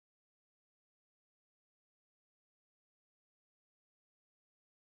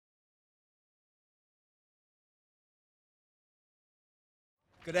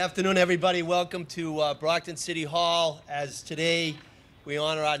Good afternoon, everybody. Welcome to Brockton City Hall. As today we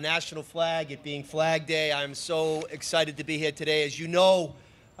honor our national flag, it being Flag Day. I'm so excited to be here today. As you know,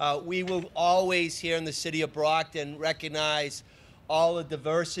 we will always here in the city of Brockton recognize all the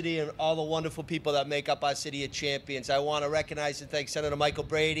diversity and all the wonderful people that make up our city of champions. I want to recognize and thank Senator Michael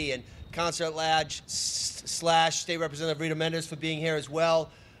Brady and Councilor at Large / State Representative Rita Mendes for being here as well.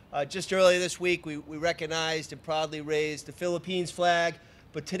 Just earlier this week, we recognized and proudly raised the Philippines flag.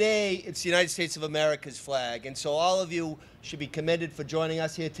 But today, it's the United States of America's flag. And so all of you should be commended for joining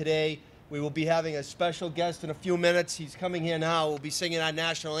us here today. We will be having a special guest in a few minutes. He's coming here now. We'll be singing our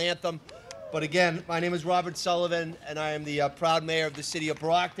national anthem. But again, my name is Robert Sullivan, and I am the proud mayor of the city of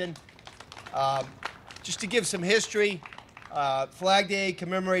Brockton. Just to give some history, Flag Day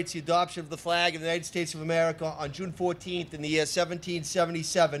commemorates the adoption of the flag of the United States of America on June 14th in the year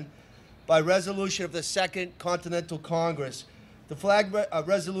 1777 by resolution of the Second Continental Congress. The flag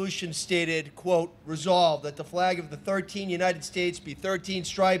resolution stated, quote, resolved that the flag of the 13 United States be 13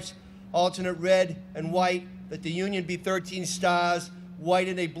 stripes, alternate red and white, that the Union be 13 stars, white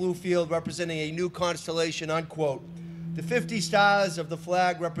in a blue field representing a new constellation, unquote. The 50 stars of the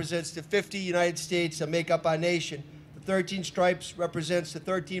flag represents the 50 United States that make up our nation. The 13 stripes represents the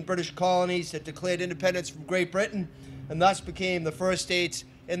 13 British colonies that declared independence from Great Britain and thus became the first states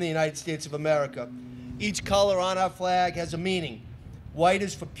in the United States of America. Each color on our flag has a meaning. White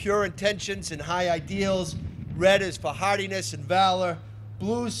is for pure intentions and high ideals. Red is for hardiness and valor.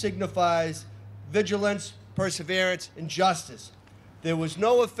 Blue signifies vigilance, perseverance, and justice. There was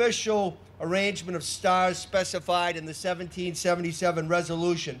no official arrangement of stars specified in the 1777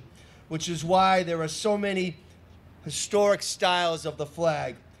 resolution, which is why there are so many historic styles of the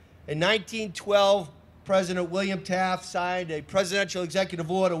flag. In 1912, President William Taft signed a presidential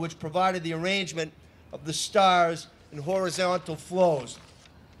executive order which provided the arrangement of the stars in horizontal flows.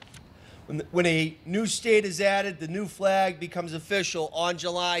 When a new state is added, the new flag becomes official on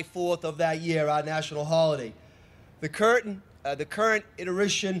July 4th of that year, our national holiday. The current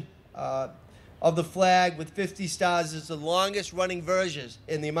iteration of the flag with 50 stars is the longest running version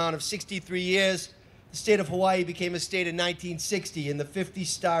in the amount of 63 years. The state of Hawaii became a state in 1960, and the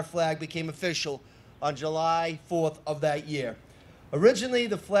 50-star flag became official on July 4th of that year. Originally,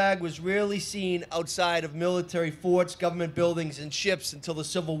 the flag was rarely seen outside of military forts, government buildings, and ships until the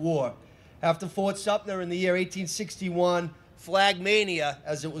Civil War. After Fort Sumter in the year 1861, flag mania,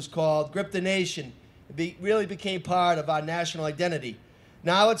 as it was called, gripped the nation. It really became part of our national identity.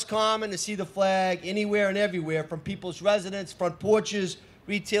 Now it's common to see the flag anywhere and everywhere, from people's residences, front porches,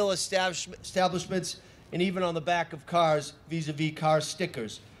 retail establishments, and even on the back of cars, vis-a-vis car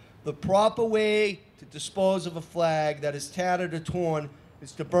stickers. The proper way to dispose of a flag that is tattered or torn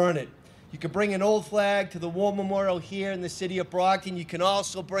is to burn it. You can bring an old flag to the War Memorial here in the city of Brockton. You can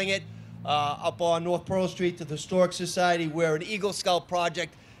also bring it up on North Pearl Street to the Historic Society, where an Eagle Scout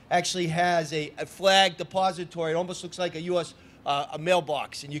project actually has a flag depository. It almost looks like a U.S. A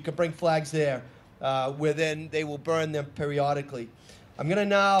mailbox, and you can bring flags there, where then they will burn them periodically. I'm going to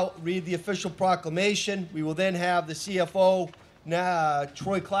now read the official proclamation. We will then have the CFO,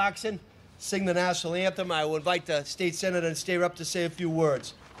 Troy Clarkson, sing the national anthem. I will invite the state senator and state rep to say a few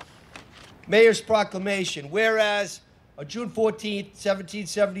words. Mayor's proclamation. Whereas on June 14,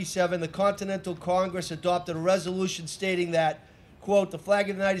 1777, the Continental Congress adopted a resolution stating that, quote, the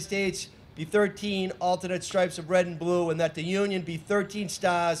flag of the United States be 13 alternate stripes of red and blue, and that the Union be 13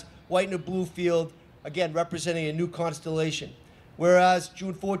 stars, white in a blue field, again representing a new constellation. Whereas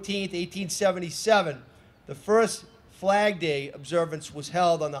June 14, 1877, the first Flag Day observance was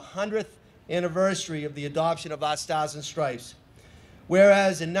held on the 100th anniversary of the adoption of our Stars and Stripes.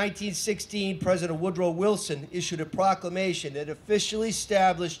 Whereas in 1916, President Woodrow Wilson issued a proclamation that officially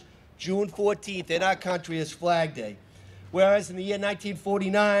established June 14th in our country as Flag Day. Whereas in the year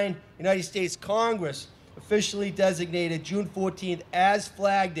 1949, the United States Congress officially designated June 14th as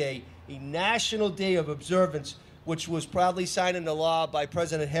Flag Day, a national day of observance, which was proudly signed into law by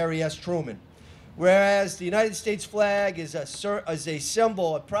President Harry S. Truman. Whereas the United States flag is a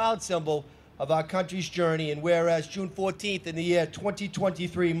symbol, a proud symbol of our country's journey, and whereas June 14th in the year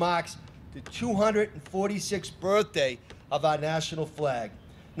 2023 marks the 246th birthday of our national flag.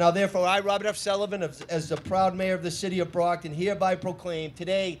 Now, therefore, I, Robert F. Sullivan, as the proud mayor of the city of Brockton, hereby proclaim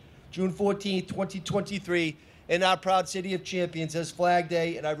today, June 14th, 2023, in our proud city of champions as Flag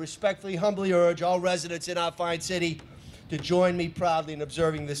Day, and I respectfully, humbly urge all residents in our fine city to join me proudly in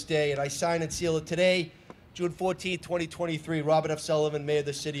observing this day. And I sign and seal it today, June 14, 2023, Robert F. Sullivan, Mayor of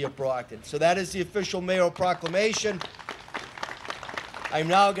the City of Brockton. So that is the official mayoral proclamation. I'm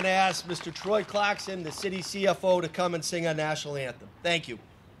now going to ask Mr. Troy Clarkson, the city CFO, to come and sing our national anthem. Thank you.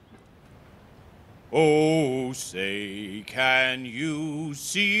 Oh, say, can you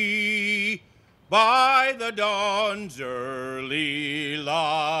see by the dawn's early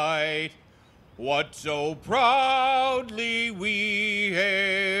light what so proudly we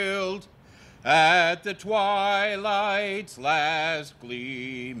hailed at the twilight's last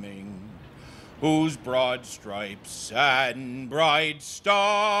gleaming, whose broad stripes and bright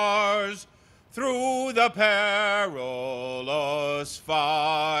stars through the perilous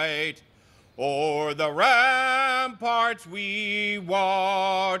fight o'er the ramparts we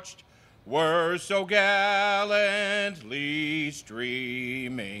watched were so gallantly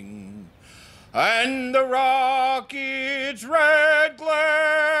streaming, and the rocket's red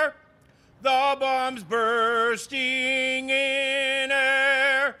glare, the bombs bursting in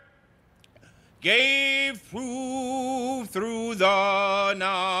air, gave proof through the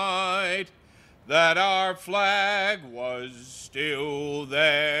night that our flag was still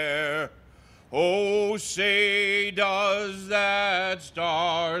there. Oh, say, does that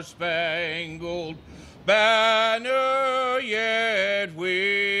star-spangled banner yet wave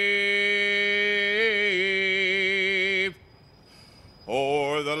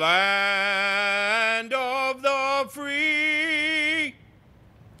o'er the land of the free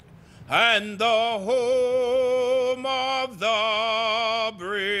and the home of the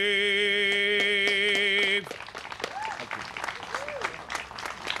brave?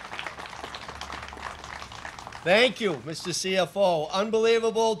 Thank you, Mr. CFO.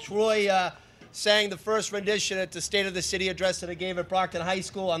 Unbelievable. Troy sang the first rendition at the State of the City address that I gave at Brockton High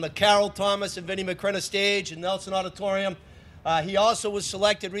School on the Carol Thomas and Vinnie McCrenna stage in Nelson Auditorium. He also was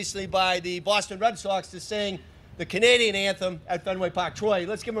selected recently by the Boston Red Sox to sing the Canadian anthem at Fenway Park. Troy,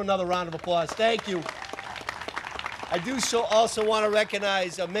 let's give him another round of applause. Thank you. I do also want to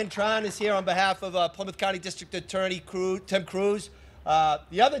recognize Min Tran is here on behalf of Plymouth County District Attorney Tim Cruz.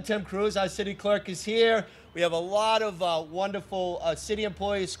 The other Tim Cruz, our city clerk, is here. We have a lot of wonderful city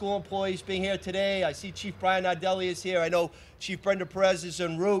employees, school employees being here today. I see Chief Brian Nardelli is here. I know Chief Brenda Perez is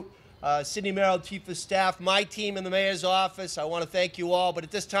en route. Sydney Merrill, Chief of Staff, my team in the Mayor's office. I want to thank you all. But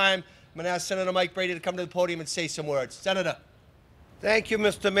at this time, I'm going to ask Senator Mike Brady to come to the podium and say some words. Senator. Thank you,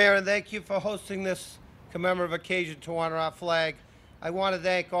 Mr. Mayor, and thank you for hosting this commemorative occasion to honor our flag. I want to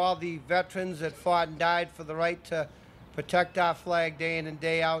thank all the veterans that fought and died for the right to protect our flag day in and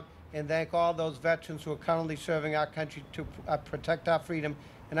day out, and thank all those veterans who are currently serving our country to protect our freedom.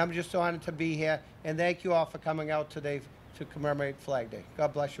 And I'm just honored to be here, and thank you all for coming out today to commemorate Flag Day.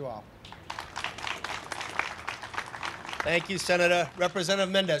 God bless you all. Thank you, Senator.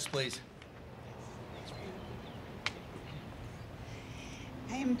 Representative Mendez, please.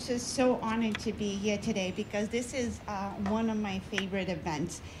 I am just so honored to be here today because this is one of my favorite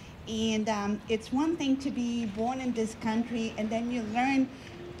events. And it's one thing to be born in this country, and then you learn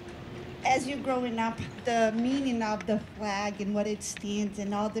as you're growing up the meaning of the flag and what it stands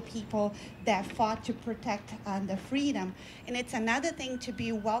and all the people that fought to protect the freedom. And it's another thing to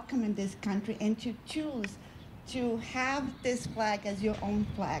be welcome in this country and to choose to have this flag as your own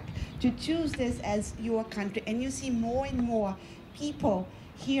flag, to choose this as your country. And you see more and more people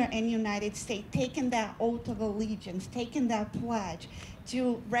here in the United States taking that oath of allegiance, taking that pledge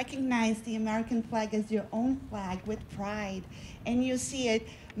to recognize the American flag as your own flag with pride. And you see it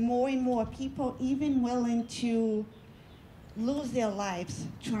more and more, people even willing to lose their lives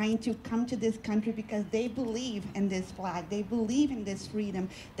trying to come to this country because they believe in this flag, they believe in this freedom,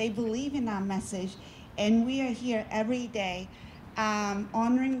 they believe in our message. And we are here every day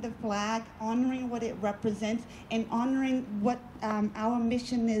honoring the flag, honoring what it represents, and honoring what our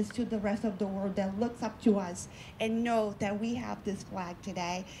mission is to the rest of the world that looks up to us and know that we have this flag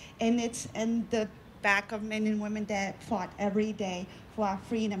today. And it's in the back of men and women that fought every day for our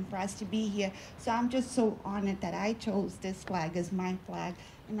freedom, for us to be here. So I'm just so honored that I chose this flag as my flag.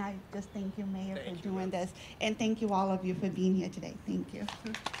 And I just thank you, Mayor, for doing this. And thank you, all of you, for being here today. Thank you.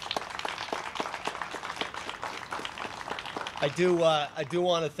 I do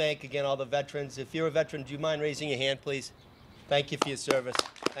want to thank again all the veterans. If you're a veteran, do you mind raising your hand, please? Thank you for your service.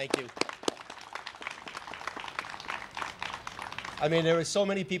 Thank you. I mean, there are so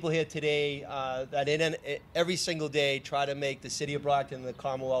many people here today that every single day try to make the city of Brockton and the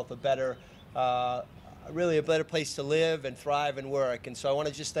Commonwealth a better, really a better place to live and thrive and work. And so I want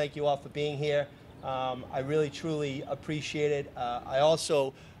to just thank you all for being here. I really, truly appreciate it. I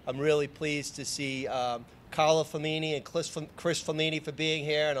also am really pleased to see Carla Famini and Chris Famini for being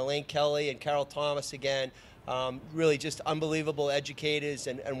here, and Elaine Kelly and Carol Thomas again. Really just unbelievable educators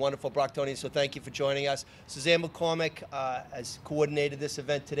and wonderful Brocktonians, so thank you for joining us. Suzanne McCormick has coordinated this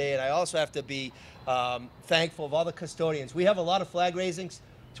event today, and I also have to be thankful of all the custodians. We have a lot of flag raisings,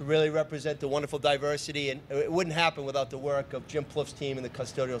 to really represent the wonderful diversity, and it wouldn't happen without the work of Jim Plouffe's team and the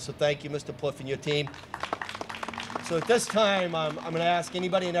custodial. So thank you, Mr. Plouffe, and your team. So at this time, I'm going to ask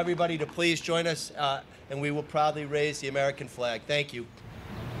anybody and everybody to please join us, and we will proudly raise the American flag. Thank you.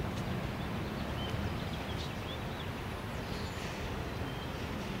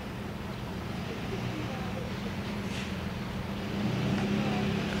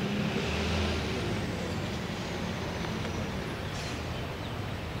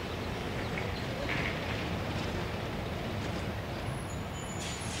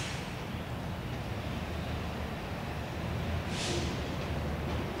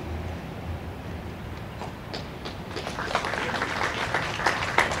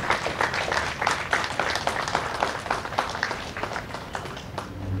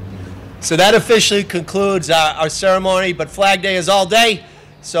 So that officially concludes our ceremony, but Flag Day is all day.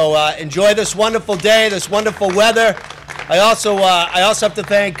 So enjoy this wonderful day, this wonderful weather. I also have to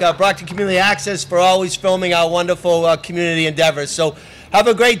thank Brockton Community Access for always filming our wonderful community endeavors. So have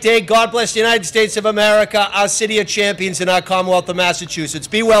a great day. God bless the United States of America, our city of champions, and our Commonwealth of Massachusetts.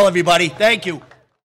 Be well, everybody. Thank you.